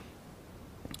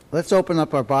Let's open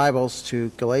up our Bibles to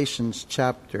Galatians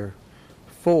chapter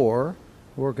 4.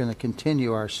 We're going to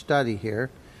continue our study here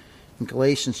in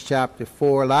Galatians chapter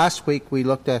 4. Last week we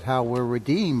looked at how we're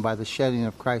redeemed by the shedding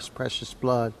of Christ's precious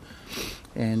blood.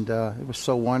 And it was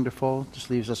so wonderful. It just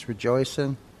leaves us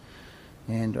rejoicing.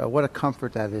 And what a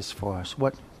comfort that is for us.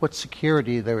 What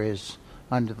security there is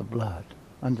under the blood.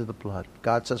 Under the blood.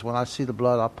 God says, when I see the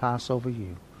blood, I'll pass over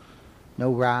you. No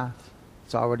wrath.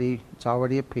 It's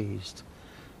already appeased.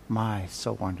 My,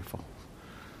 so wonderful.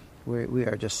 We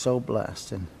are just so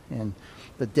blessed. And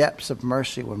the depths of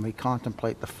mercy when we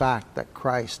contemplate the fact that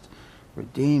Christ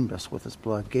redeemed us with his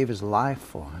blood, gave his life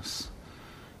for us.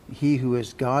 He who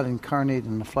is God incarnate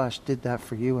in the flesh did that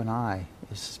for you and I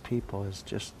as his people. Is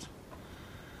just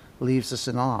leaves us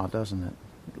in awe, doesn't it?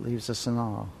 It leaves us in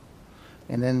awe.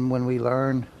 And then when we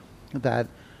learn that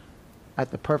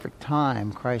at the perfect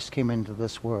time Christ came into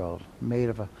this world, made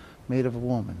of a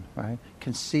woman, right?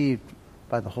 Conceived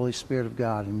by the Holy Spirit of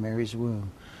God in Mary's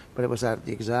womb. But it was at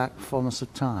the exact fullness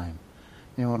of time.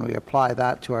 You know, when we apply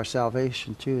that to our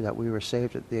salvation too, that we were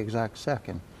saved at the exact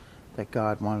second that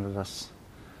God wanted us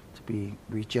to be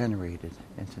regenerated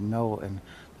and to know, and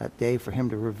that day for him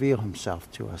to reveal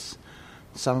himself to us.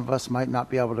 Some of us might not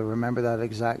be able to remember that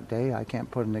exact day. I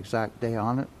can't put an exact day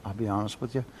on it, I'll be honest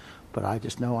with you. But I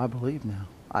just know I believe now.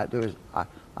 I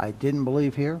didn't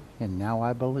believe here, and now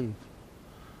I believe.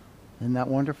 Isn't that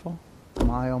wonderful?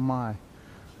 My, oh my.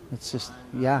 It's just,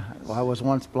 yeah, I was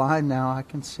once blind, now I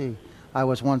can see. I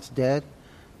was once dead,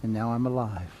 and now I'm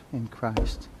alive in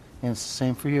Christ. And it's the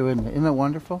same for you. Isn't it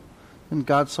wonderful? Isn't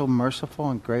God so merciful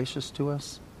and gracious to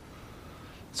us?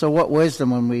 So what wisdom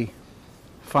when we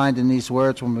find in these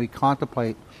words, when we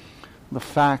contemplate the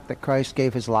fact that Christ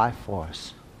gave his life for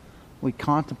us. We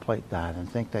contemplate that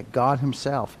and think that God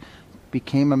himself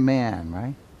became a man,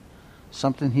 right?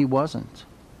 Something he wasn't.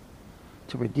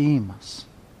 To redeem us.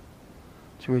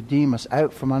 To redeem us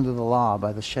out from under the law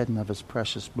by the shedding of his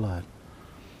precious blood.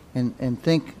 And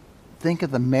think of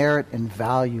the merit and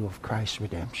value of Christ's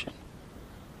redemption.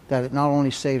 That it not only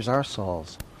saves our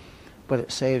souls, but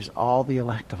it saves all the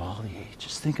elect of all the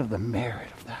ages. Think of the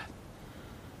merit of that.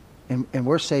 And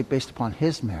we're saved based upon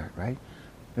his merit, right?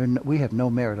 We have no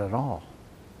merit at all.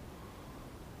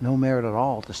 No merit at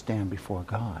all to stand before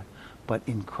God. But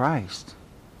in Christ,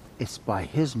 it's by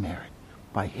his merit,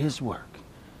 by his work,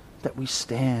 that we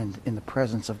stand in the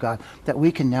presence of God, that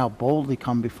we can now boldly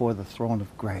come before the throne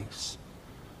of grace.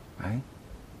 Right?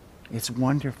 It's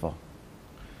wonderful.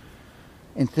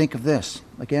 And think of this.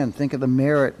 Again, think of the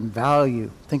merit and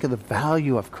value. Think of the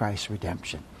value of Christ's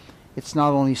redemption. It's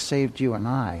not only saved you and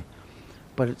I,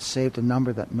 but it's saved a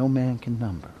number that no man can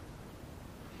number.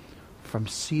 From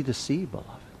sea to sea, beloved.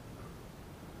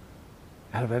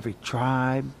 Out of every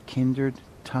tribe, kindred,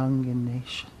 tongue, and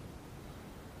nation.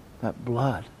 That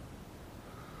blood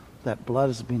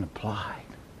has been applied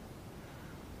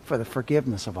for the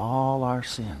forgiveness of all our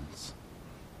sins.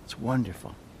 It's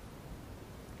wonderful.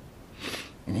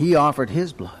 And he offered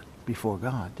his blood before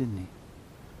God, didn't he?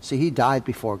 See, he died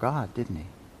before God, didn't he?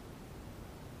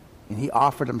 And he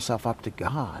offered himself up to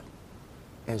God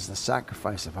as the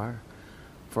sacrifice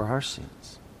for our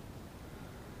sins.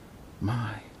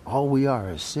 My, all we are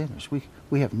is sinners.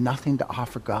 We have nothing to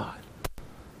offer God.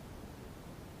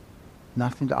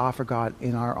 Nothing to offer God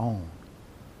in our own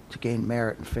to gain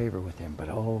merit and favor with him. But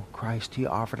oh, Christ, he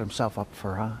offered himself up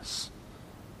for us.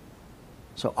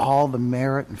 So all the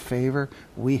merit and favor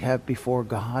we have before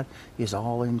God is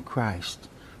all in Christ,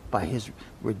 by his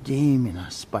redeeming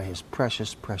us, by his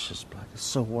precious, precious blood. It's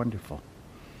so wonderful.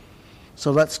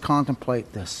 So let's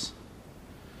contemplate this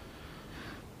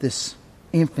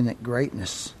infinite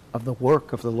greatness of the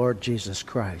work of the Lord Jesus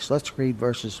Christ. Let's read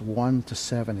verses 1 to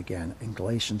 7 again in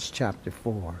Galatians chapter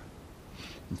 4.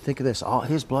 And think of this. All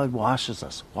his blood washes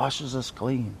us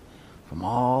clean from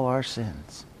all our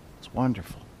sins. It's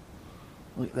wonderful.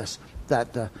 Look at this.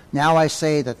 Now I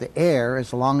say that the heir,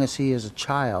 as long as he is a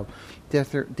child,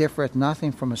 differeth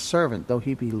nothing from a servant, though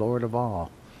he be Lord of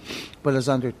all, but is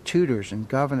under tutors and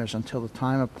governors until the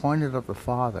time appointed of the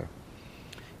Father.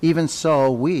 Even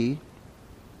so, we,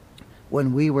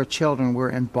 when we were children, were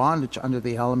in bondage under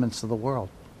the elements of the world.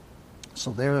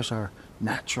 So there's our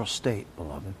natural state,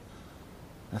 beloved.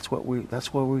 That's what we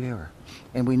are.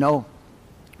 And we know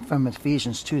from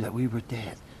Ephesians 2 that we were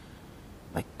dead.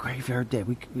 Like graveyard dead.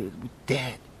 We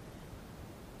dead.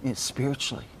 And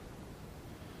spiritually.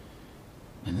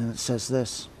 And then it says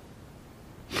this.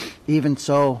 Even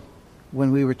so,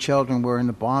 when we were children, we were in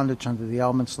the bondage under the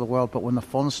elements of the world. But when the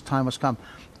fullness of time was come,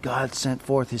 God sent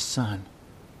forth his Son.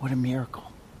 What a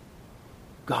miracle.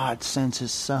 God sends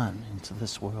his Son into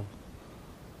this world.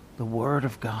 the Word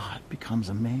of God becomes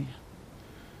a man.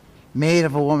 Made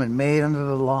of a woman, made under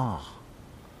the law.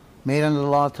 Made under the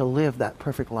law to live that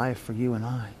perfect life for you and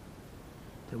I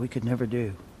that we could never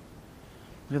do.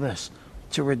 Look at this.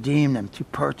 To redeem them, to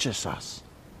purchase us.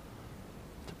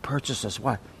 To purchase us.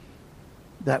 What?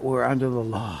 That we're under the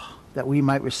law. That we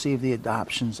might receive the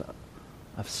adoptions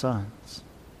of sons.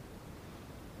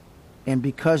 And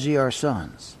because ye are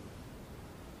sons,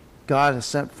 God has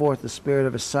sent forth the Spirit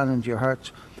of His Son into your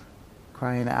hearts,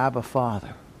 crying, Abba,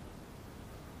 Father.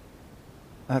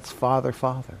 That's Father,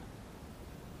 Father.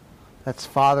 That's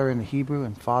Father in the Hebrew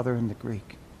and Father in the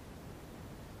Greek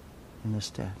in this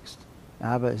text.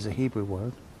 Abba is a Hebrew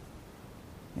word,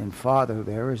 and Father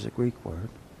there is a Greek word.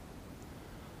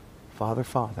 Father,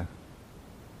 Father,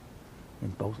 in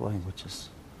both languages.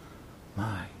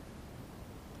 My.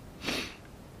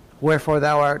 Wherefore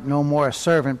thou art no more a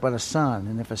servant, but a son,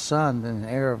 and if a son, then an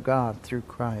heir of God through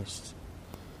Christ.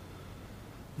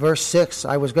 Verse 6,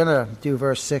 I was going to do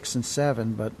verse 6 and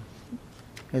 7, but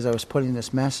as I was putting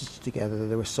this message together,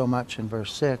 there was so much in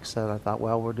verse 6 that I thought,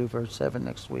 well, we'll do verse 7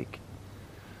 next week.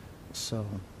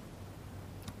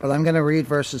 But I'm going to read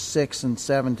verses 6 and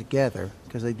 7 together,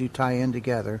 because they do tie in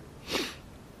together.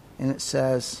 And it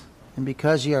says, and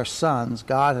because ye are sons,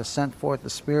 God has sent forth the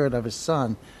Spirit of His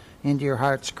Son into your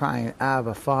hearts, crying,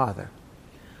 Abba, Father.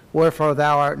 Wherefore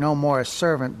thou art no more a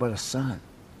servant, but a son.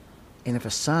 And if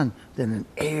a son, then an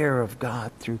heir of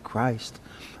God through Christ.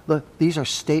 Look, these are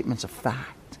statements of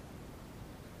fact.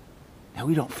 Now,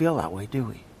 we don't feel that way, do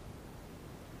we?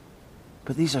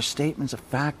 But these are statements of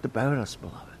fact about us,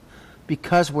 beloved.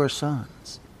 Because we're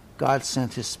sons, God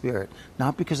sent His Spirit.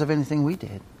 Not because of anything we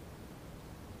did,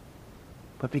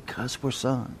 but because we're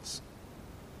sons.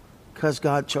 Because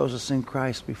God chose us in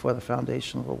Christ before the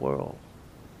foundation of the world.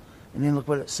 And then look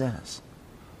what it says.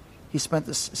 He sent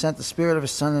the Spirit of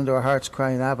His Son into our hearts,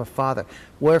 crying, Abba, Father.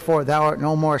 Wherefore thou art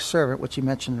no more a servant, which He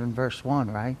mentioned in verse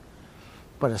 1, right?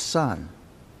 But a son.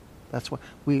 That's why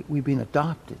we've been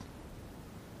adopted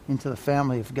into the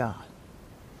family of God.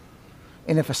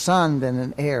 And if a son, then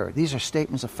an heir. These are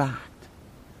statements of fact.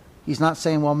 He's not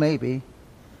saying, well, maybe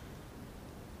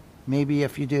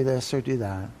if you do this or do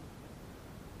that.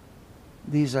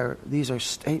 These are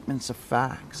statements of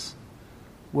facts.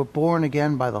 We're born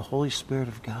again by the Holy Spirit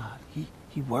of God.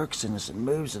 He works in us and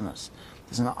moves in us.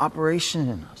 There's an operation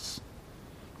in us.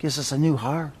 Gives us a new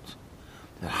heart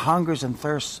that hungers and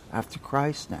thirsts after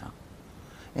Christ now.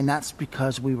 And that's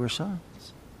because we were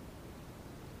sons.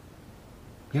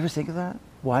 You ever think of that?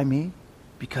 Why me?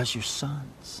 Because you're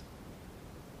sons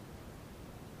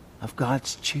of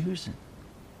God's choosing.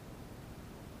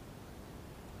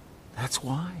 That's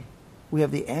why. We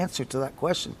have the answer to that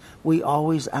question. We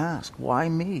always ask, why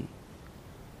me?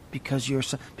 Because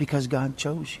God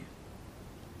chose you.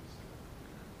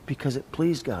 Because it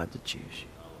pleased God to choose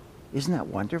you. Isn't that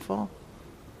wonderful?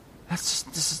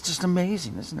 This is just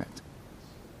amazing, isn't it?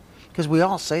 Because we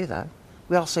all say that.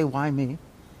 We all say, why me?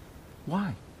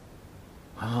 Why?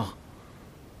 Oh,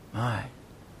 why?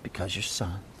 Because you're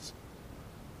sons.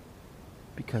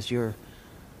 Because you're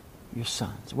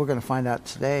sons. We're going to find out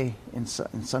today in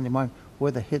Sunday morning,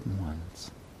 we're the hidden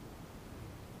ones.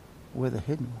 We're the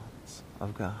hidden ones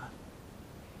of God.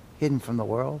 Hidden from the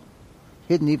world.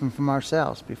 Hidden even from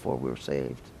ourselves before we were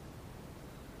saved.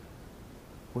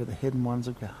 We're the hidden ones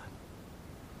of God.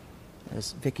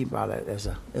 As Vicky brought it,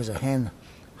 as a hen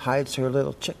hides her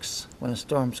little chicks when a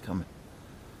storm's coming.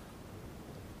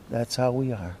 That's how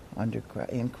we are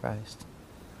in Christ.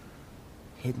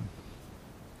 Hidden.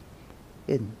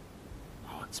 Hidden.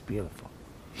 Oh, it's beautiful.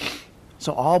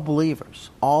 So all believers,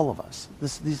 all of us,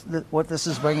 what this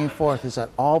is bringing forth is that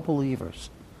all believers,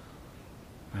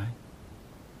 right,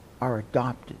 are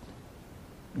adopted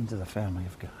into the family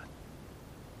of God.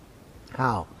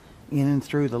 How? In and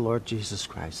through the Lord Jesus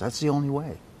Christ. That's the only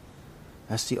way.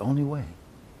 That's the only way.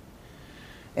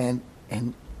 And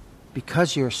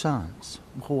because you're sons,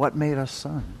 well, what made us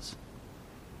sons?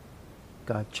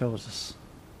 God chose us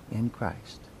in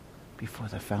Christ before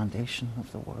the foundation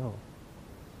of the world.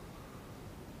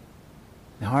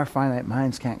 Now, our finite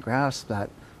minds can't grasp that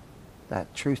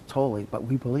truth totally, but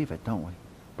we believe it, don't we?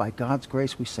 By God's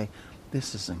grace, we say,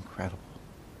 this is incredible.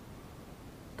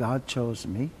 God chose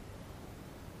me.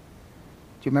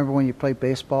 Do you remember when you played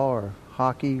baseball or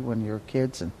hockey when you were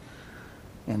kids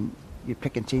and you're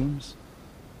picking teams?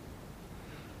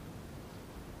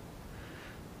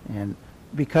 And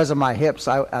because of my hips,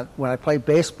 when I played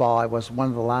baseball, I was one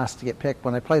of the last to get picked.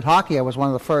 When I played hockey, I was one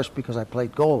of the first because I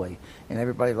played goalie, and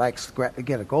everybody likes to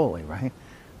get a goalie, right?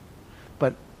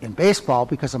 But in baseball,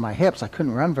 because of my hips, I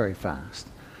couldn't run very fast.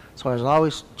 So I was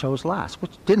always chose last,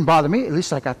 which didn't bother me. At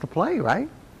least I got to play, right?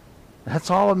 That's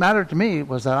all that mattered to me,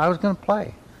 was that I was going to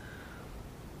play.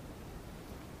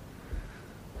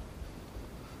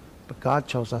 But God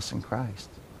chose us in Christ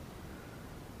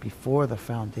before the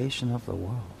foundation of the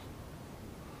world,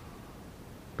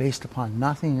 based upon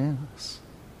nothing in us.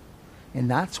 And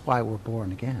that's why we're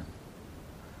born again.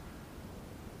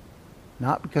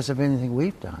 Not because of anything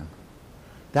we've done.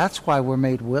 That's why we're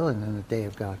made willing in the day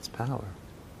of God's power.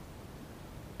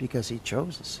 Because he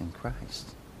chose us in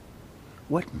Christ.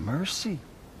 What mercy.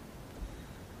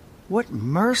 What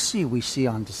mercy we see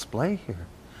on display here.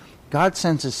 God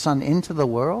sends his Son into the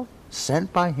world,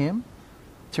 sent by him,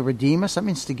 to redeem us. That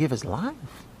means to give his life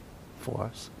for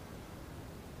us.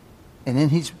 And then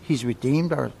he's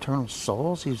redeemed our eternal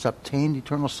souls. He's obtained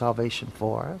eternal salvation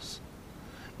for us.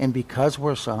 And because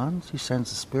we're sons, he sends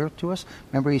the Spirit to us.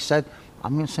 Remember, he said,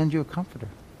 I'm going to send you a comforter.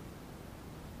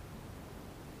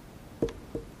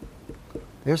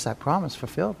 There's that promise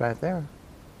fulfilled right there.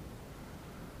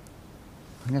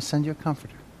 I'm going to send you a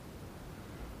comforter.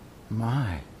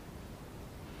 My.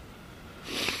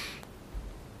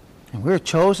 And we were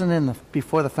chosen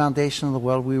before the foundation of the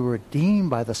world. We were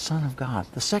redeemed by the Son of God.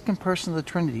 The second person of the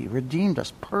Trinity redeemed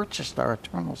us, purchased our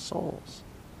eternal souls.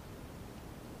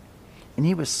 And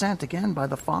he was sent again by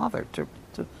the Father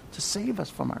to save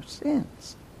us from our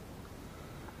sins.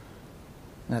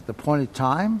 And at the appointed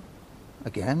time,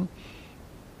 again,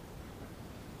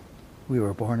 we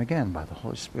were born again by the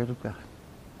Holy Spirit of God.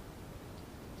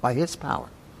 By his power.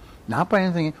 Not by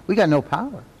anything. We got no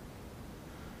power.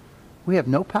 We have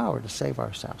no power to save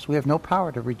ourselves. We have no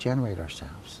power to regenerate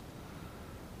ourselves.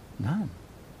 None.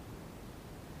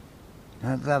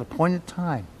 And at that appointed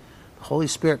time, the Holy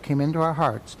Spirit came into our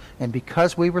hearts, and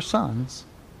because we were sons,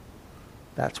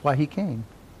 that's why he came.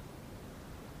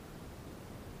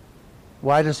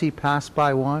 Why does he pass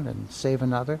by one and save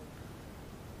another?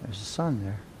 There's a son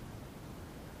there.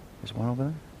 There's one over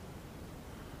there.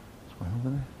 There's one over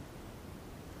there.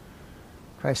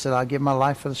 Christ said, I'll give my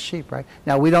life for the sheep, right?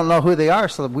 Now, we don't know who they are,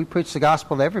 so we preach the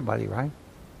gospel to everybody, right?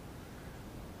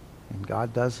 And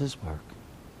God does his work.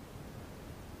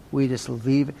 We just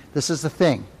leave it. This is the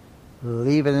thing.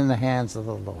 Leave it in the hands of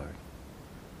the Lord.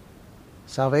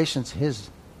 Salvation's his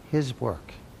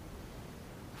work.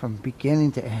 From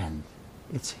beginning to end,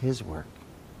 it's his work.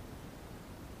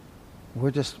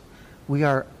 We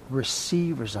are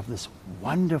receivers of this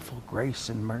wonderful grace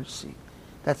and mercy.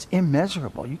 That's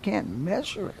immeasurable. You can't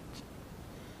measure it.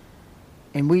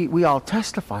 And we all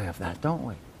testify of that, don't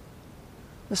we?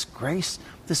 This grace,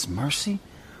 this mercy,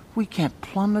 we can't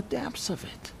plumb the depths of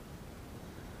it.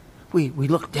 We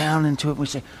look down into it and we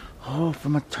say, oh,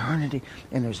 from eternity.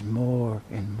 And there's more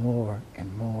and more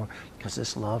and more, because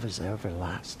this love is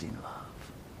everlasting love.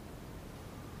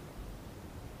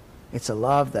 It's a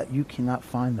love that you cannot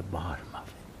find the bottom of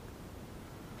it.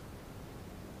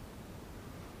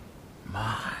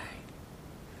 My.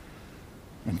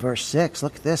 In verse 6,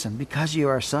 look at this. And because you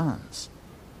are sons,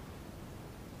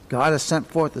 God has sent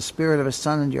forth the Spirit of his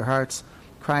Son into your hearts,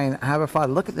 crying, Abba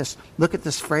Father. Look at this. Look at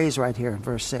this phrase right here in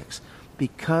verse 6.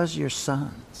 Because you're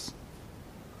sons.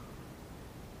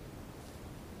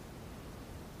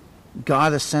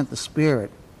 God has sent the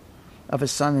Spirit of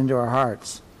his Son into our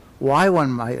hearts. Why,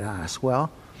 one might ask?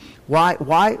 Well,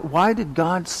 why did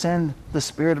God send the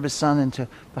Spirit of his Son into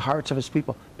the hearts of his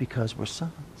people? Because we're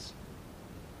sons.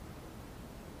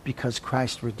 Because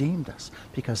Christ redeemed us.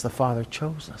 Because the Father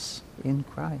chose us in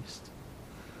Christ.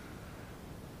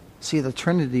 See, the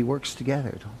Trinity works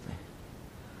together, don't they?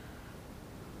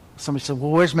 Somebody said, well,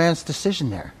 where's man's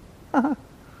decision there?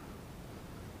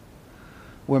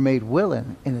 We're made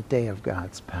willing in the day of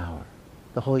God's power.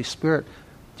 The Holy Spirit.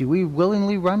 Do we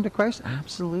willingly run to Christ?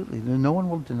 Absolutely. No one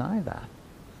will deny that.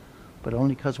 But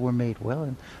only because we're made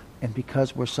willing. And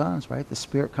because we're sons, right? The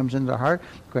Spirit comes into our heart,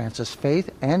 grants us faith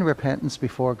and repentance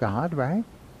before God, right?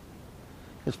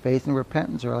 Because faith and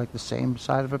repentance are like the same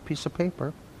side of a piece of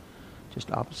paper.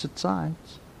 Just opposite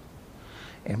sides.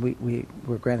 And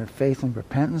we're granted faith and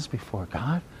repentance before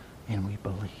God, and we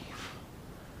believe.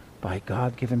 By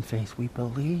God-given faith, we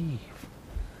believe.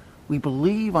 We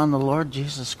believe on the Lord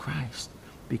Jesus Christ.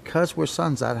 Because we're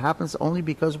sons. That happens only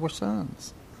because we're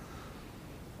sons.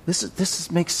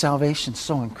 This makes salvation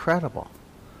so incredible.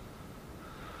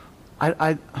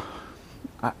 I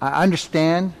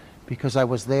understand because I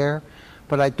was there,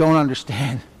 but I don't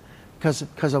understand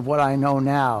because of what I know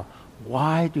now.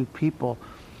 Why do people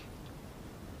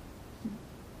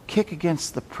kick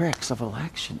against the pricks of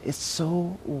election? It's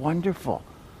so wonderful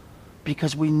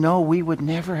because we know we would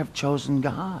never have chosen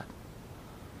God.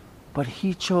 But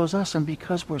he chose us, and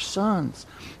because we're sons,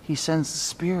 he sends the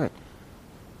Spirit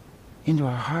into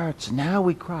our hearts. Now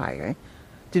we cry, right?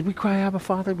 Did we cry Abba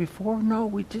Father before? No,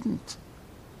 we didn't.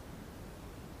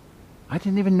 I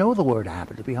didn't even know the word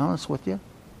Abba, to be honest with you.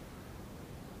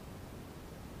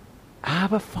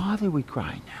 Abba Father, we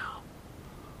cry now.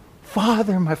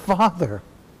 Father, my Father,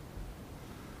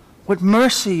 what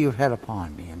mercy you've had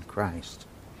upon me in Christ.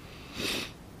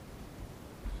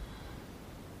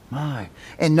 My.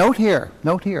 And note here,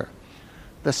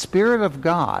 the Spirit of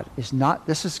God is not,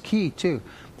 this is key too,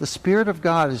 the Spirit of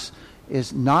God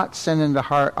is not sent into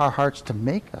our hearts to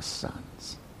make us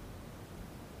sons.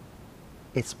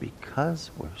 It's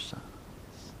because we're sons.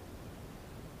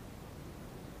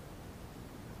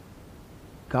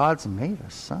 God's made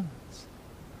us sons.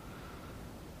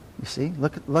 You see,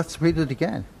 let's read it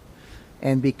again.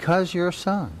 And because you're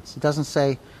sons, it doesn't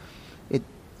say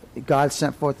God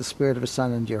sent forth the Spirit of His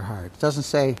Son into your heart. It doesn't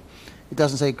say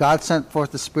God sent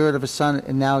forth the Spirit of His Son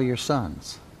and now you're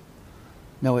sons.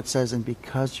 No, it says, and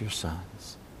because you're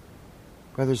sons.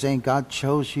 Brother Zane, God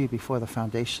chose you before the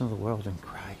foundation of the world in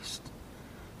Christ.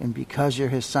 And because you're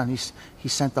His Son, He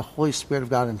sent the Holy Spirit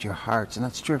of God into your hearts. And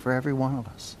that's true for every one of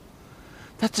us.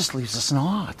 That just leaves us in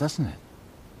awe, doesn't it?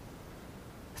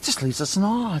 It just leaves us in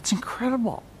awe. It's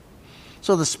incredible.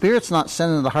 So the Spirit's not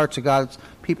sent into the hearts of God's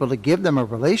people to give them a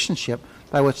relationship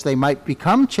by which they might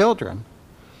become children.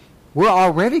 We're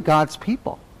already God's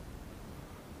people.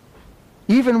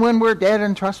 Even when we're dead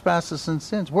in trespasses and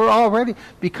sins, we're already,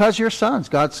 because you're sons,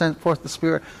 God sent forth the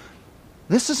Spirit.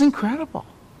 This is incredible.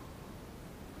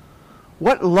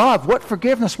 What love, what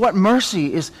forgiveness, what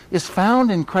mercy is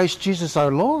found in Christ Jesus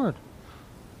our Lord.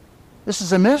 This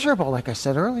is immeasurable, like I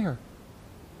said earlier.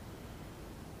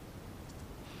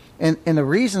 And the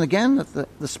reason, again,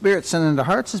 that the Spirit sent into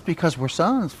hearts is because we're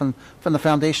sons from the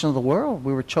foundation of the world.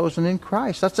 We were chosen in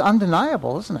Christ. That's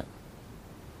undeniable, isn't it?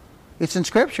 It's in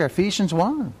Scripture, Ephesians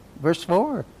 1, verse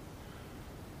 4.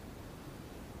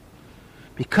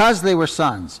 Because they were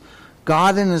sons,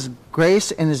 God in His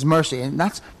grace and His mercy, and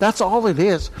that's all it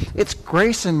is. It's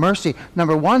grace and mercy,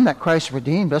 number one, that Christ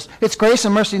redeemed us. It's grace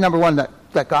and mercy, number one,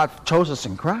 that God chose us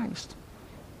in Christ.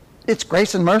 It's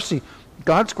grace and mercy,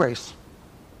 God's grace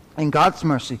and God's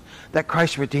mercy, that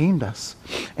Christ redeemed us.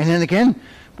 And then again,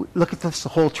 look at this, the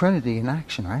whole Trinity in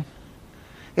action, right?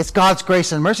 It's God's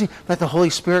grace and mercy that the Holy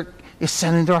Spirit is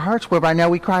sent into our hearts, whereby now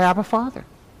we cry, Abba, Father.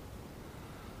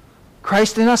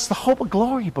 Christ in us, the hope of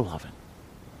glory, beloved.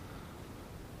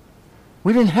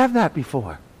 We didn't have that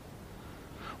before.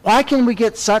 Why can we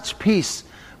get such peace?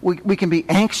 We can be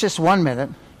anxious one minute,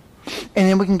 and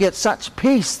then we can get such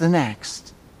peace the next.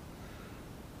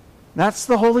 That's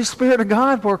the Holy Spirit of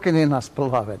God working in us,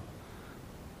 beloved.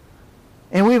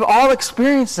 And we've all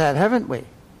experienced that, haven't we?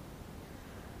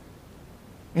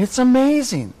 It's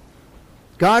amazing.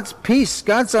 God's peace,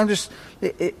 God's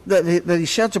that He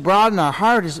sheds abroad in our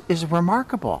heart is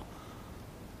remarkable.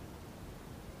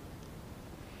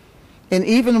 And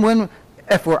even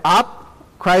if we're up,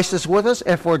 Christ is with us.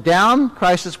 If we're down,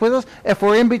 Christ is with us. If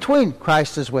we're in between,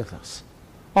 Christ is with us.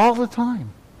 All the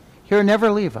time. He'll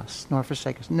never leave us, nor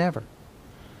forsake us. Never.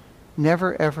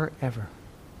 Never, ever, ever.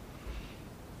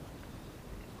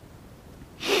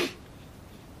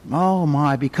 Oh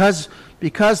my, because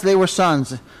they were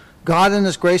sons, God in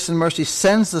His grace and mercy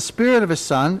sends the Spirit of His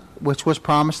Son, which was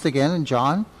promised again in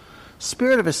John,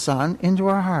 Spirit of His Son into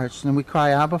our hearts, and we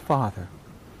cry, Abba, Father.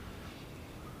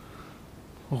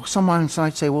 Well, someone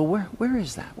might say, well, where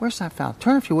is that? Where's that found?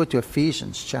 Turn, if you would, to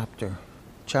Ephesians chapter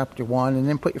 1, and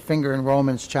then put your finger in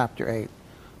Romans chapter 8.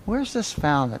 Where's this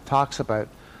found that talks about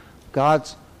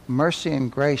God's mercy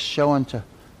and grace shown to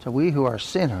we who are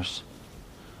sinners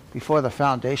before the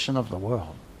foundation of the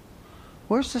world?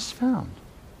 Where's this found?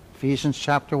 Ephesians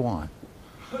chapter 1.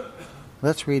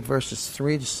 Let's read verses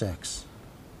 3 to 6.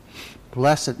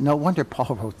 Blessed, no wonder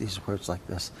Paul wrote these words like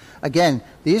this. Again,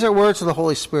 these are words of the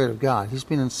Holy Spirit of God. He's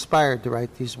been inspired to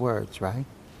write these words, right?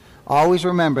 Always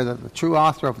remember that the true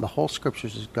author of the whole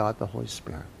Scriptures is God, the Holy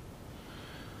Spirit.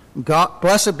 God,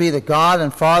 blessed be the God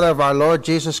and Father of our Lord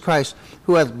Jesus Christ,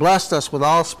 who hath blessed us with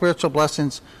all spiritual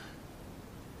blessings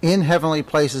in heavenly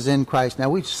places in Christ. Now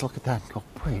we just look at that and go,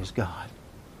 praise God.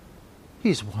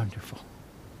 He's wonderful.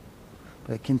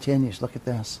 But it continues. Look at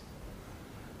this.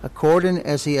 According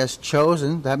as He has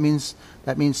chosen, that means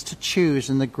to choose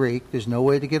in the Greek. There's no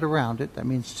way to get around it. That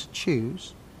means to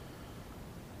choose.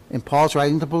 And Paul's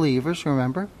writing to believers,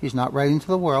 remember? He's not writing to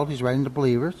the world, he's writing to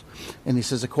believers. And he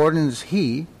says, according as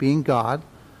He, being God,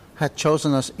 hath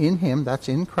chosen us in Him, that's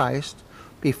in Christ,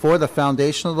 before the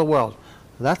foundation of the world.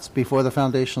 That's before the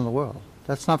foundation of the world.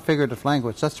 That's not figurative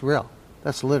language, that's real.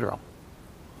 That's literal.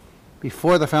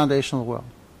 before the foundation of the world.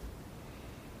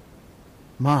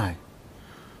 My.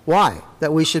 Why?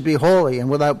 That we should be holy and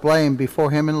without blame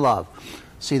before him in love.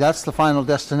 See, that's the final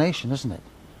destination, isn't it?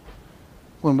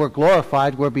 When we're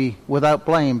glorified, we'll be without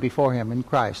blame before him in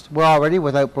Christ. We're already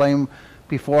without blame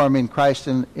before him in Christ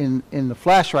in the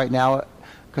flesh right now,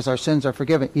 because our sins are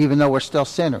forgiven, even though we're still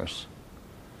sinners.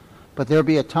 But there'll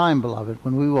be a time, beloved,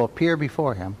 when we will appear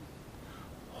before him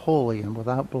holy and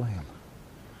without blame.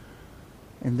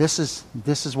 And this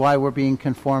is why we're being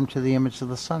conformed to the image of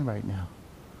the Son right now.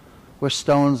 We're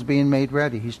stones being made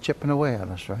ready. He's chipping away at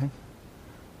us, right?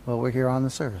 Well, we're here on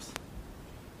this earth.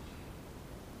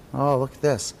 Oh, look at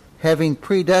this. Having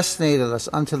predestinated us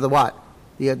unto the what?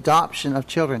 The adoption of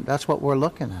children. That's what we're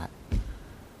looking at.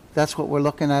 That's what we're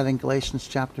looking at in Galatians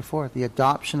chapter 4. The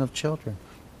adoption of children.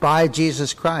 By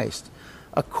Jesus Christ.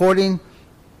 By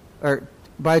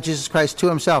Jesus Christ to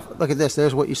himself. Look at this.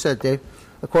 There's what you said, Dave.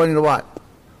 According to what?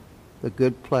 The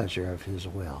good pleasure of his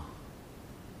will.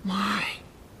 My.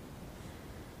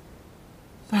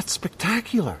 That's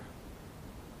spectacular.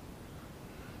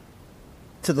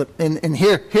 And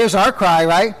here's our cry,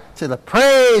 right? To the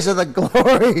praise of the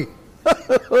glory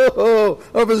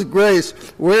of his grace,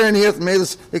 wherein he hath made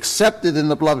us accepted in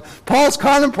the beloved. Paul's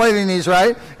contemplating these,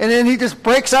 right? And then he just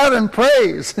breaks out in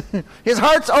praise. His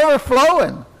heart's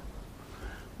overflowing.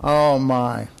 Oh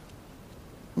my.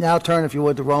 Now turn, if you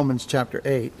would, to Romans chapter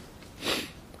 8.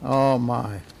 Oh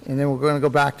my. And then we're going to go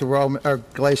back to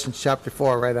Galatians chapter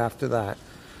 4 right after that.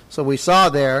 So we saw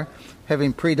there,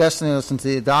 having predestinated us into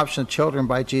the adoption of children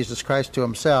by Jesus Christ to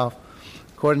himself,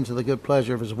 according to the good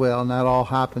pleasure of his will, and that all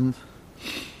happened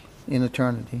in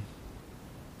eternity.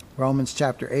 Romans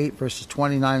chapter 8, verses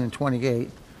 29 and 28.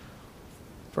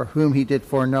 For whom he did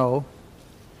foreknow,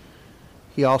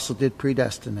 he also did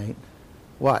predestinate.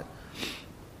 What?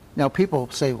 Now people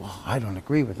say, well, I don't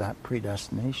agree with that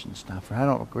predestination stuff, or I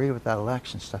don't agree with that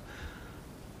election stuff.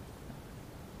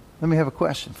 Let me have a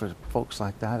question for folks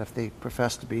like that if they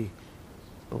profess to be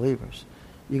believers.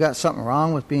 You got something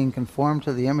wrong with being conformed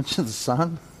to the image of the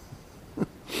Son?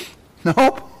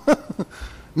 Nope.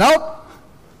 Nope.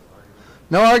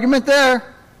 No argument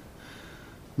there.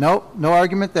 Nope. No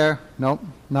argument there. Nope.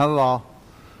 Not at all.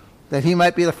 That he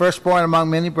might be the firstborn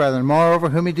among many brethren. Moreover,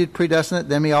 whom he did predestinate,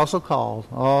 them he also called.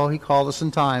 Oh, he called us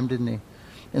in time, didn't he?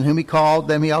 And whom he called,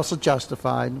 them he also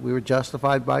justified. We were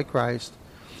justified by Christ.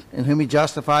 And whom he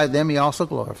justified, them he also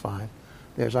glorified.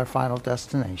 There's our final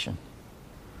destination.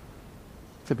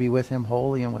 To be with him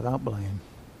holy and without blame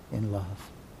in love.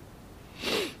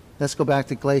 Let's go back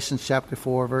to Galatians chapter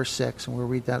 4, verse 6, and we'll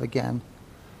read that again.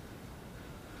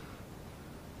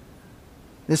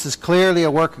 This is clearly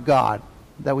a work of God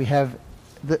that we have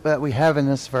in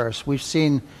this verse. We've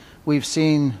seen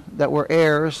that we're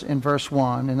heirs in verse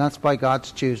 1, and that's by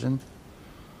God's choosing.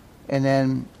 And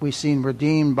then we've seen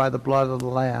redeemed by the blood of the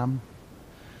Lamb.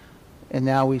 And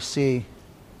now we see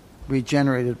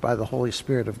regenerated by the Holy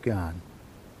Spirit of God.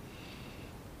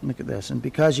 Look at this. And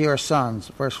because ye are sons,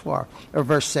 verse 6,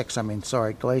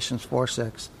 Galatians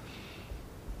 4:6.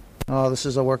 Oh, this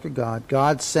is a work of God.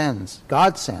 God sends.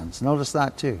 Notice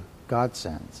that too. God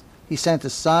sends. He sent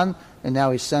his Son, and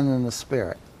now he's sending the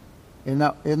Spirit. Isn't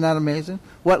that amazing?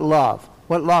 What love.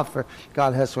 What love for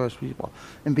God has for his people.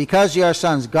 And because ye are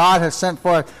sons, God has sent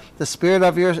forth the Spirit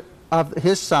of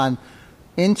his Son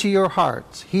into your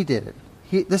hearts. He did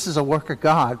it. This is a work of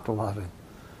God, beloved.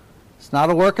 It's not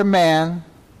a work of man.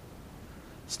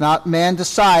 It's not man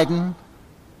deciding.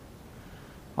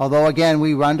 Although, again,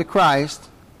 we run to Christ.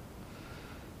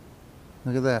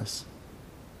 Look at this.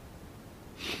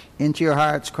 Into your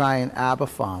hearts crying, Abba,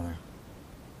 Father.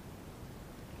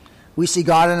 We see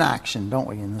God in action, don't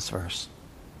we, in this verse?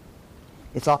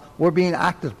 We're being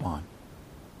acted upon.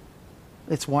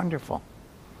 It's wonderful.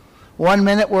 1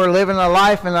 minute we're living a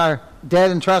life in our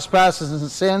dead in trespasses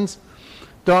and sins,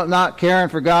 not caring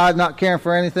for God, not caring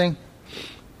for anything.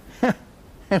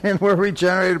 And then we're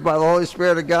regenerated by the Holy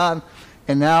Spirit of God,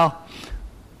 and now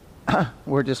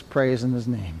we're just praising his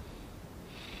name.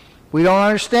 We don't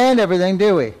understand everything,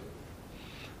 do we?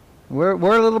 We're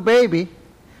a little baby.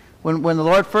 When the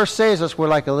Lord first saves us, we're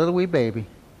like a little wee baby.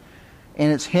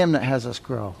 And it's him that has us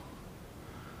grow.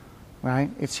 Right?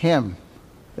 It's him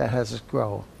that has us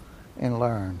grow and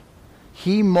learn.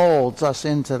 He molds us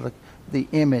into the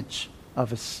image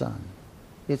of his Son.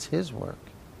 It's his work.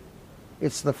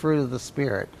 It's the fruit of the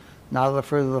Spirit, not the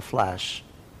fruit of the flesh.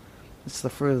 It's the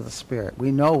fruit of the Spirit.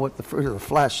 We know what the fruit of the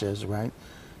flesh is, right?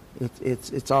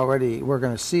 It's already, we're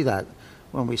going to see that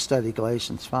when we study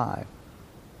Galatians 5.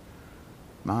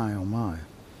 My, oh my.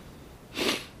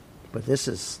 But this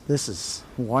is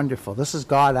wonderful. This is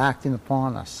God acting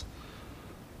upon us.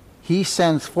 He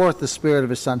sends forth the Spirit of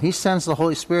his Son. He sends the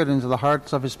Holy Spirit into the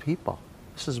hearts of his people.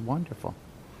 This is wonderful.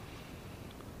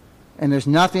 And there's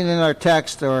nothing in our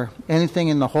text or anything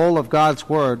in the whole of God's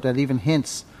Word that even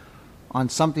hints on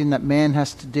something that man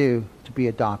has to do to be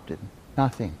adopted.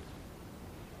 Nothing.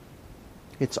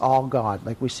 It's all God,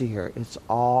 like we see here. It's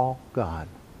all God.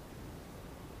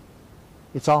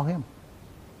 It's all him.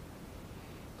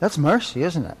 That's mercy,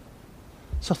 isn't it?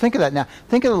 So think of that now.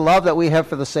 Think of the love that we have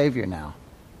for the Savior now.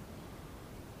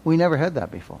 We never had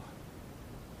that before.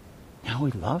 Now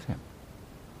we love him.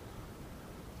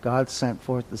 God sent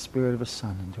forth the Spirit of his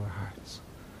Son into our hearts.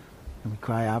 And we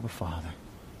cry, Abba, Father.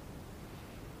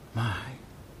 My.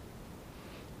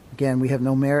 Again, we have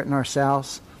no merit in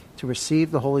ourselves to receive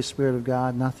the Holy Spirit of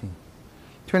God. Nothing.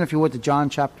 Turn, if you would, to John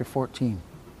chapter 14.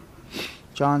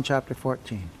 John chapter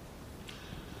 14.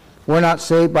 We're not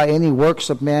saved by any works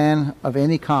of man of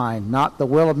any kind. Not the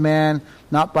will of man.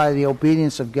 Not by the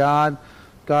obedience of God.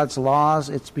 God's laws.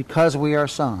 It's because we are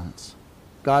sons.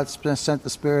 God sent the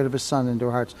Spirit of his Son into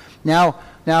our hearts.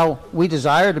 Now we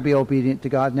desire to be obedient to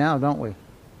God now, don't we?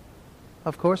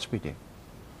 Of course we do.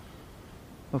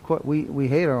 Of course, we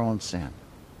hate our own sin.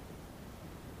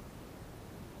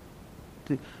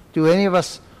 Do any of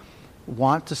us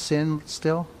want to sin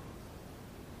still?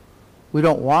 We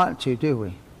don't want to, do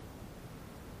we?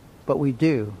 But we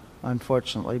do,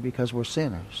 unfortunately, because we're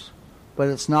sinners. But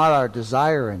it's not our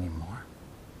desire anymore.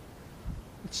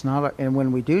 It's not, and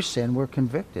when we do sin, we're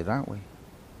convicted, aren't we?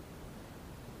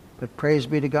 But praise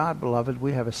be to God, beloved,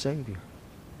 we have a Savior.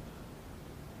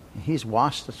 And he's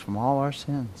washed us from all our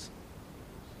sins.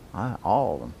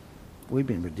 All of them. We've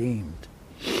been redeemed.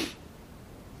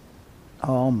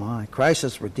 Oh my, Christ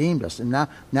has redeemed us, and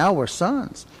now we're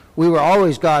sons. We were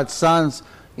always God's sons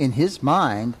in his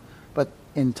mind, but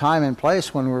in time and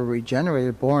place when we're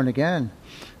regenerated, born again,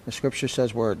 the Scripture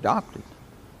says we're adopted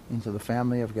into the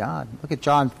family of God. Look at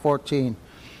John 14,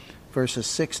 verses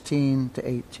 16 to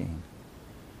 18.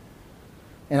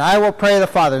 And I will pray the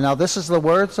Father. Now this is the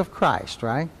words of Christ,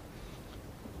 right?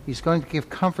 He's going to give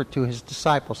comfort to his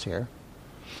disciples here.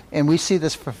 And we see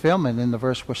this fulfillment in the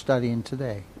verse we're studying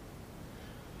today.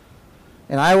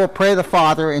 And I will pray the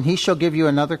Father, and he shall give you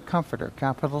another comforter,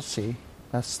 capital C,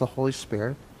 that's the Holy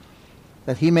Spirit,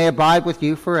 that he may abide with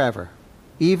you forever,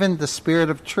 even the Spirit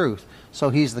of truth. So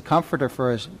he's the comforter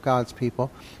for God's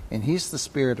people, and he's the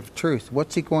Spirit of truth.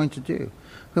 What's he going to do?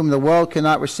 Whom the world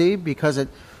cannot receive, because it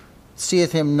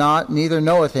seeth him not, neither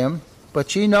knoweth him,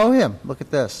 but ye know him. Look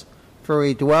at this. For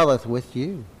he dwelleth with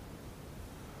you,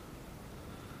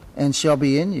 and shall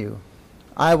be in you.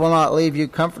 I will not leave you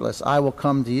comfortless. I will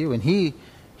come to you. And he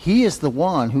is the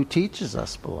one who teaches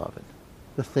us, beloved,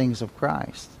 the things of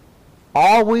Christ.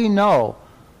 All we know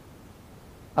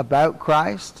about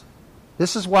Christ,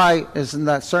 this is why, is in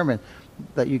that sermon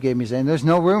that you gave me, saying there's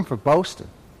no room for boasting.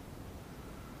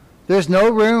 There's no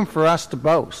room for us to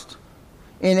boast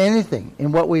in anything.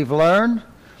 In what we've learned,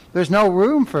 there's no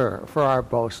room for our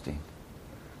boasting.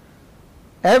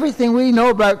 Everything we know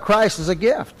about Christ is a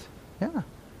gift. Yeah.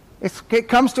 It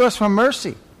comes to us from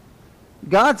mercy.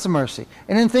 God's mercy.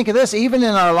 And then think of this, even in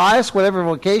our lives, whatever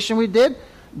vocation we did,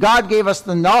 God gave us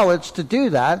the knowledge to do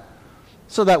that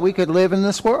so that we could live in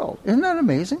this world. Isn't that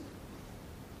amazing?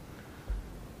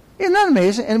 Isn't that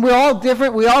amazing? And we're all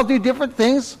different. We all do different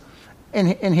things.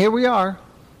 And here we are.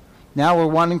 Now we're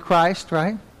one in Christ,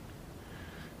 right?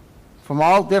 From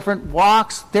all different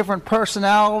walks, different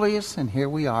personalities, and here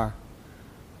we are,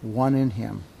 one in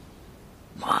him.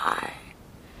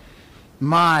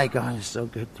 My God is so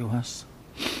good to us.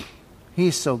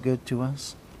 He's so good to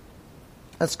us.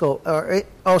 Let's go.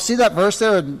 See that verse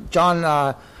there in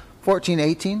John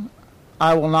 14:18?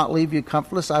 I will not leave you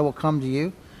comfortless. I will come to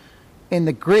you. In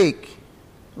the Greek,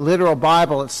 literal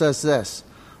Bible, it says this.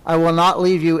 I will not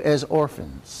leave you as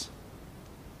orphans.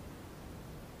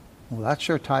 Well, that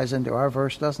sure ties into our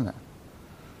verse, doesn't it?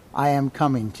 I am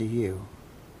coming to you.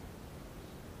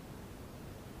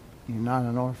 You're not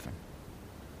an orphan.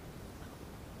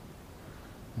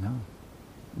 No.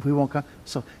 We won't come.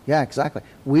 So, yeah, exactly.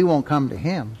 We won't come to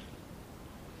him.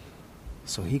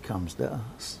 So he comes to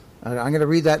us. I'm going to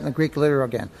read that in the Greek literal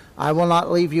again. I will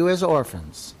not leave you as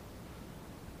orphans.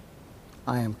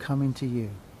 I am coming to you.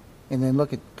 And then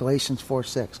look at Galatians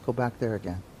 4:6. Go back there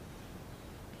again.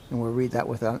 And we'll read that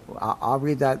I'll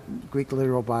read that Greek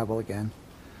literal Bible again.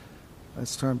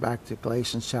 Let's turn back to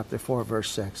Galatians chapter 4,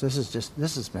 verse 6. This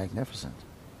is magnificent.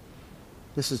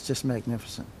 This is just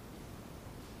magnificent.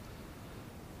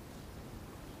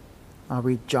 I'll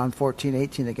read John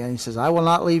 14:18 again. He says, I will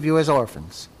not leave you as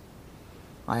orphans.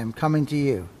 I am coming to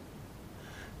you.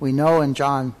 We know in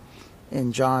John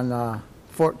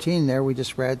 14 there, we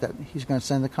just read that he's going to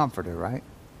send the Comforter, right?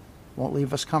 Won't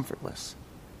leave us comfortless.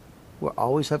 We'll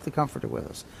always have the Comforter with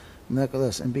us. And look at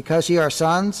this. And because ye are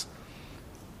sons,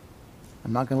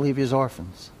 I'm not going to leave you as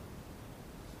orphans.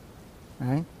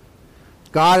 Right?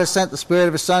 God has sent the Spirit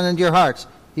of His Son into your hearts.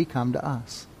 He come to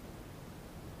us.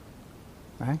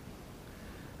 Right?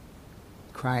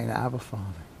 Crying, Abba, Father.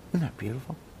 Isn't that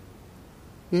beautiful?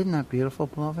 Isn't that beautiful,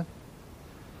 beloved?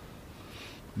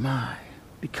 My.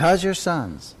 Because you're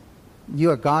sons,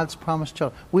 you are God's promised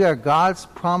children. We are God's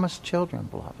promised children,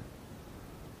 beloved.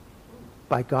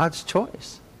 By God's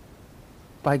choice.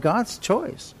 By God's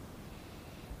choice.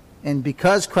 And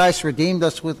because Christ redeemed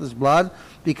us with His blood,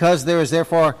 because there is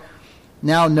therefore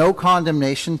now no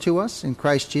condemnation to us in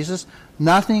Christ Jesus,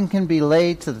 nothing can be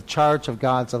laid to the charge of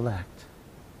God's elect.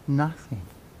 Nothing.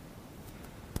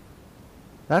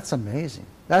 That's amazing.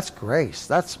 That's grace.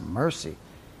 That's mercy.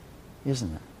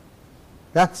 Isn't it?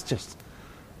 That's just,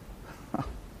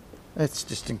 it's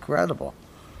just incredible.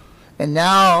 And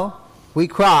now we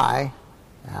cry,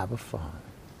 Abba, Father.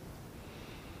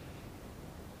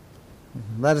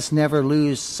 Let us never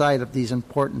lose sight of these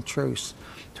important truths.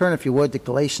 Turn, if you would, to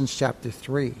Galatians chapter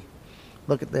 3.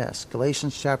 Look at this.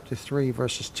 Galatians chapter 3,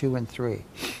 verses 2 and 3.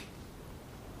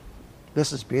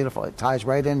 This is beautiful. It ties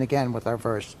right in again with our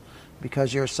verse.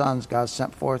 Because you're sons, God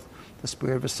sent forth the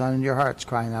Spirit of His Son in your hearts,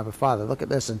 crying, Abba, Father. Look at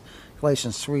this in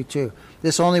Galatians 3:2.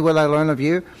 This only will I learn of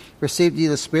you. Received ye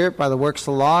the Spirit by the works of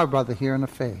the law or by the hearing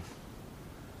of faith?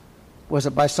 Was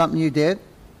it by something you did?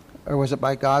 Or was it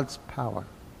by God's power?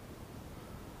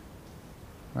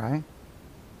 Right?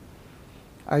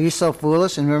 Are you so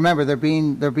foolish? And remember, they're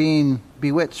being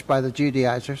bewitched by the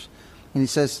Judaizers. And he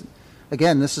says,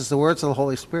 again, this is the words of the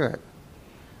Holy Spirit.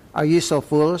 Are you so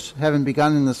foolish? Having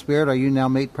begun in the Spirit, are you now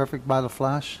made perfect by the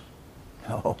flesh?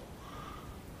 No.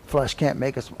 Flesh can't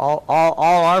make us. All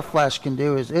our flesh can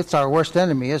do is, it's our worst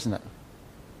enemy, isn't it?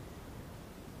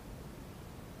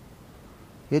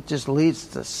 It just leads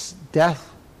to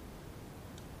death.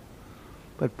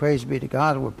 But praise be to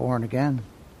God, we're born again.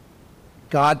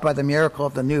 God, by the miracle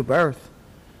of the new birth,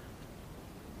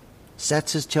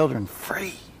 sets His children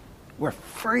free. We're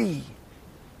free.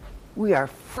 We are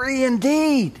free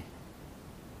indeed.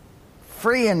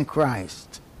 Free in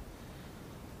Christ.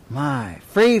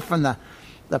 Free from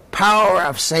the power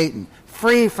of Satan.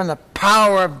 Free from the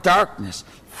power of darkness.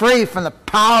 Free from the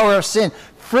power of sin.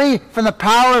 Free from the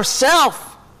power of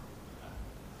self.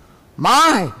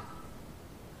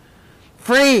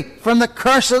 Free from the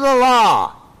curse of the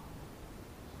law.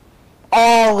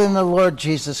 All in the Lord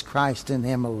Jesus Christ and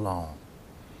Him alone.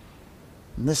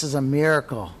 And this is a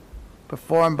miracle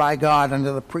performed by God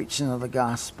under the preaching of the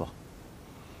gospel.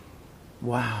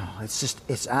 Wow,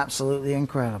 it's absolutely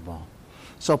incredible.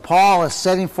 So Paul is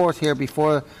setting forth here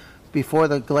before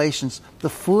the Galatians the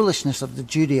foolishness of the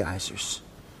Judaizers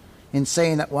in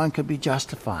saying that one could be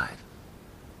justified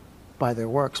by their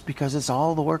works because it's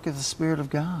all the work of the Spirit of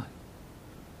God.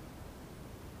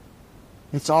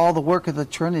 It's all the work of the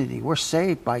Trinity. We're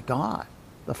saved by God,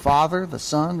 the Father, the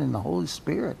Son, and the Holy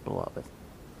Spirit, beloved.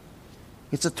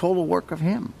 It's a total work of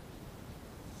Him.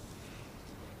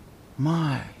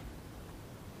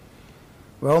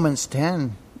 Romans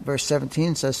 10, verse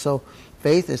 17 says, so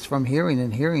faith is from hearing,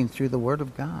 and hearing through the Word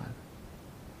of God.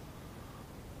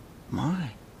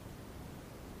 And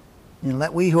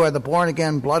let we who are the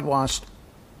born-again, blood-washed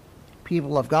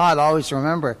people of God always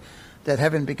remember that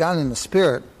having begun in the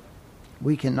Spirit,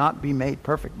 we cannot be made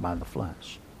perfect by the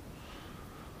flesh.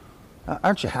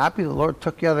 Aren't you happy the Lord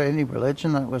took you out of any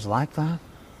religion that was like that?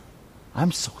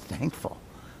 I'm so thankful.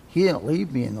 He didn't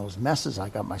leave me in those messes I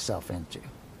got myself into.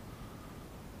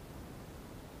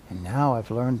 And now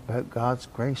I've learned about God's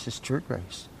grace, His true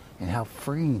grace, and how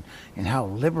freeing and how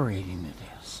liberating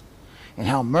it is. And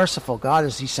how merciful God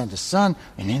is. He sent His Son,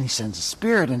 and then He sends the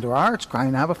Spirit into our hearts,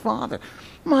 crying, Abba, Father.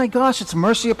 My gosh, it's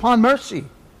mercy upon mercy.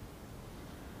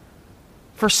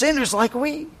 For sinners like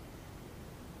we.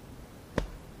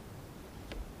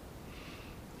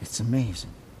 It's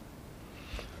amazing.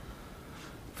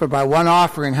 For by one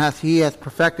offering He hath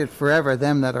perfected forever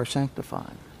them that are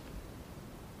sanctified.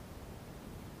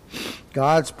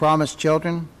 God's promised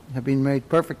children have been made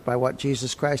perfect by what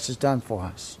Jesus Christ has done for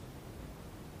us.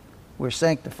 We're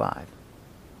sanctified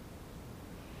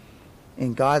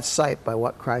in God's sight by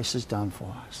what Christ has done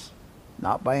for us,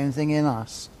 not by anything in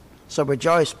us. So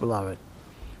rejoice, beloved.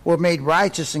 We're made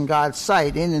righteous in God's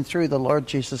sight in and through the Lord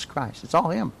Jesus Christ. It's all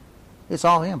Him. It's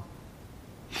all Him.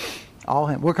 All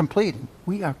Him. We're complete.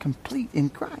 We are complete in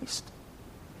Christ.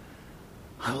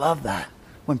 I love that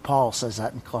when Paul says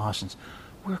that in Colossians.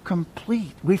 We're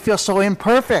complete. We feel so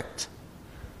imperfect.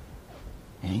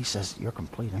 And he says, you're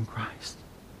complete in Christ.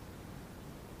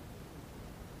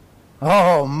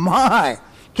 Oh my!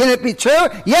 Can it be true?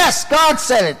 Yes, God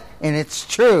said it. And it's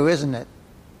true, isn't it?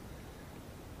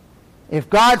 If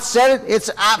God said it, it's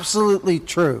absolutely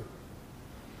true.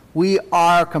 We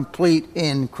are complete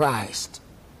in Christ.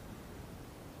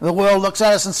 The world looks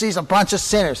at us and sees a bunch of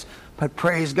sinners. But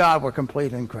praise God, we're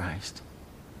complete in Christ.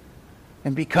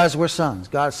 And because we're sons,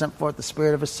 God sent forth the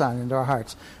Spirit of His Son into our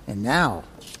hearts. And now,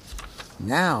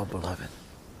 beloved,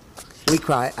 we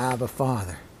cry, Abba,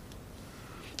 Father.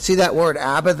 See that word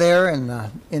Abba there in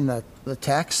the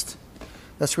text?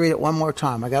 Let's read it one more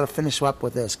time. I got to finish up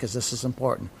with this because this is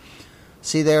important.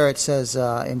 See there it says,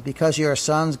 and because you are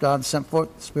sons, God sent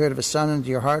forth the Spirit of His Son into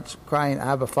your hearts, crying,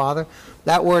 Abba, Father.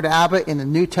 That word Abba in the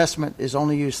New Testament is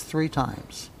only used 3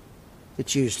 times.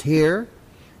 It's used here,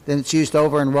 then it's used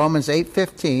over in Romans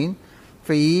 8:15.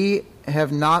 For ye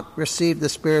have not received the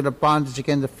spirit of bondage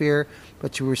again to fear,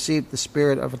 but you received the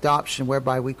spirit of adoption,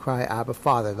 whereby we cry, Abba,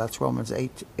 Father. That's Romans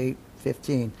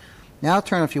 8:15. Now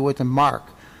turn, if you would, to Mark.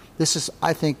 This is,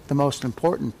 I think, the most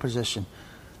important position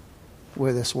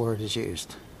where this word is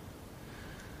used.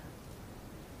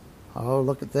 Oh,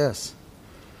 look at this.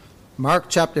 Mark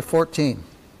chapter 14.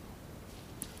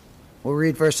 We'll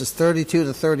read verses 32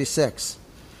 to 36.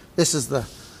 This is the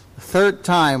 3rd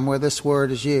time where this word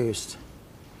is used.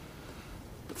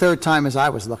 The 3rd time as I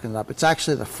was looking it up. It's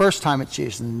actually the 1st time it's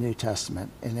used in the New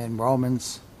Testament, and in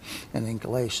Romans and in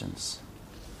Galatians.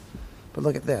 But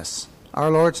look at this.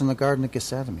 Our Lord's in the Garden of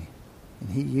Gethsemane,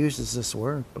 and He uses this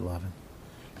word, beloved.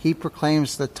 He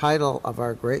proclaims the title of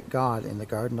our great God in the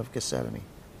Garden of Gethsemane,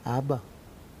 Abba.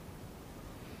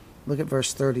 Look at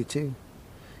verse 32.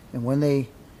 And when they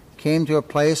came to a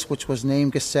place which was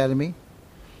named Gethsemane,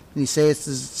 and He saith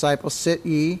to His disciples, sit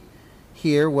ye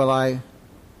here while I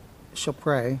shall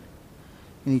pray.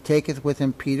 And He taketh with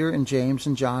Him Peter and James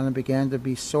and John, and began to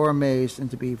be sore amazed and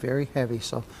to be very heavy.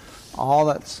 So all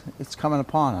it's coming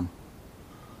upon Him.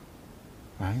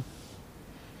 Right?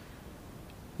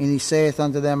 And He saith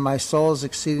unto them, my soul is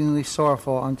exceedingly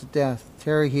sorrowful unto death.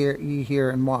 Tarry ye here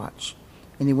and watch.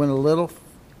 And he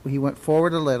went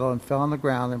forward a little and fell on the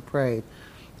ground and prayed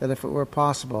that if it were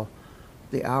possible,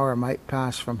 the hour might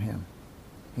pass from him.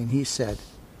 And he said,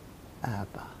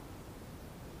 Abba.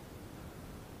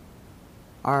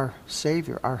 Our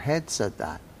Savior, our head said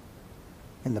that.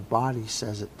 And the body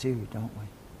says it too, don't we?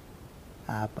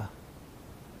 Abba.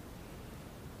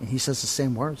 And He says the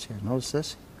same words here. Notice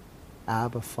this.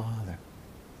 Abba, Father.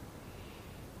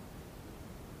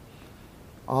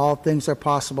 All things are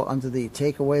possible unto Thee.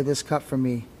 Take away this cup from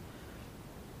me.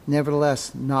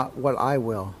 Nevertheless, not what I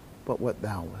will, but what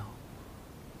Thou wilt.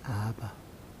 Abba.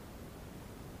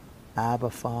 Abba,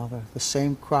 Father. The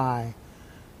same cry.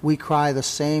 We cry the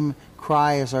same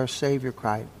cry as our Savior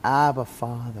cried. Abba,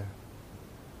 Father.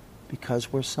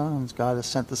 Because we're sons. God has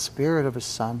sent the Spirit of His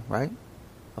Son, right?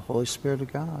 The Holy Spirit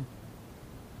of God.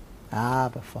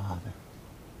 Abba, Father.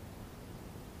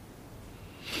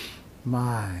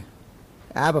 My.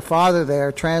 Abba, Father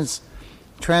there,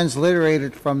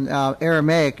 transliterated from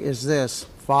Aramaic, is this.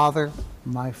 Father,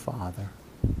 my Father.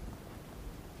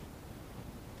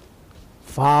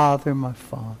 Father, my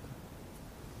Father.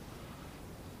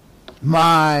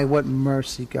 My, what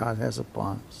mercy God has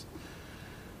upon us.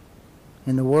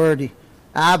 And the word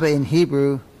Abba in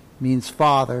Hebrew means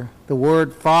father. The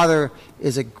word father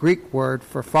is a Greek word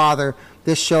for father.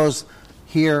 This shows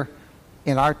here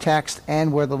in our text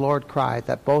and where the Lord cried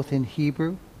that both in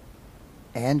Hebrew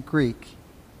and Greek,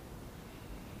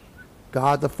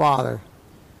 God the Father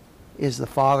is the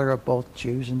Father of both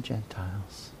Jews and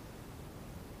Gentiles.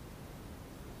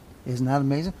 Isn't that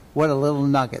amazing? What a little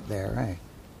nugget there, eh?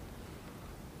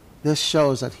 This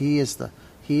shows that He's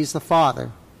the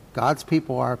Father. God's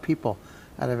people are a people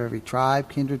out of every tribe,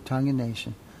 kindred, tongue, and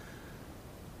nation.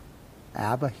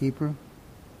 Abba, Hebrew,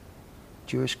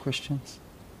 Jewish Christians.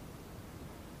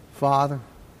 Father,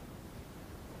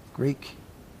 Greek,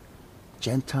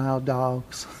 Gentile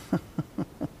dogs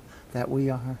that we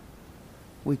are.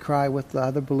 We cry with the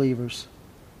other believers,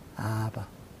 Abba,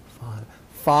 Father.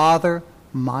 Father,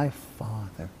 my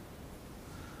Father.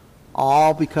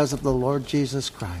 All because of the Lord Jesus Christ.